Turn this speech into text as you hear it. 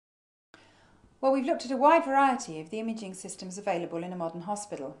Well, we've looked at a wide variety of the imaging systems available in a modern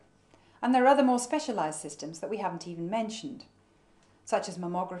hospital, and there are other more specialised systems that we haven't even mentioned, such as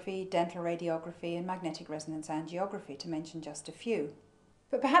mammography, dental radiography and magnetic resonance angiography, to mention just a few.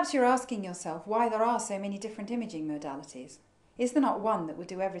 But perhaps you're asking yourself why there are so many different imaging modalities. Is there not one that will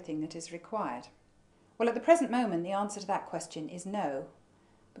do everything that is required? Well, at the present moment, the answer to that question is no,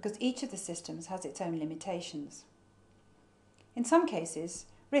 because each of the systems has its own limitations. In some cases,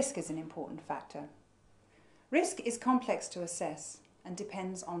 risk is an important factor. Risk is complex to assess and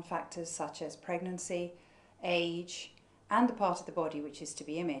depends on factors such as pregnancy, age, and the part of the body which is to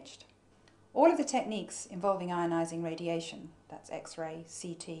be imaged. All of the techniques involving ionising radiation, that's X-ray,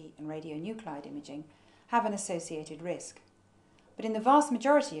 CT and radionuclide imaging, have an associated risk. But in the vast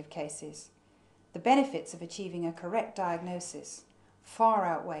majority of cases, the benefits of achieving a correct diagnosis far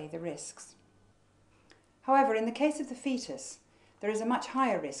outweigh the risks. However, in the case of the fetus, there is a much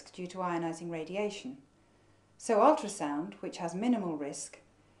higher risk due to ionising radiation. So ultrasound, which has minimal risk,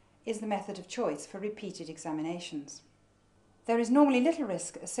 is the method of choice for repeated examinations. There is normally little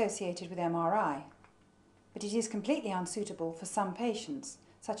risk associated with MRI, but it is completely unsuitable for some patients,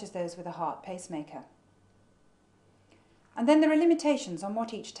 such as those with a heart pacemaker. And then there are limitations on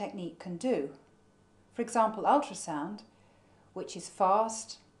what each technique can do. For example, ultrasound, which is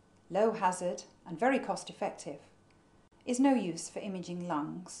fast, low hazard and very cost effective, is no use for imaging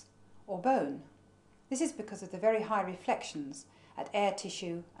lungs or bone. This is because of the very high reflections at air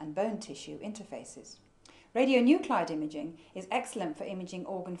tissue and bone tissue interfaces. Radionuclide imaging is excellent for imaging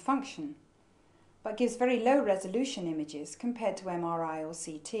organ function, but gives very low resolution images compared to MRI or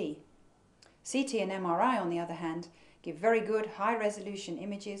CT. CT and MRI, on the other hand, give very good high resolution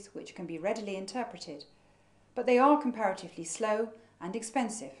images which can be readily interpreted, but they are comparatively slow and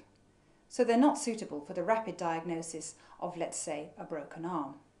expensive, so they're not suitable for the rapid diagnosis of, let's say, a broken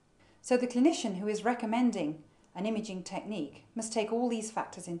arm. So the clinician who is recommending an imaging technique must take all these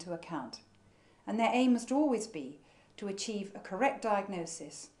factors into account, and their aim must always be to achieve a correct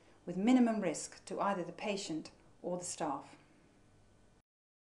diagnosis with minimum risk to either the patient or the staff.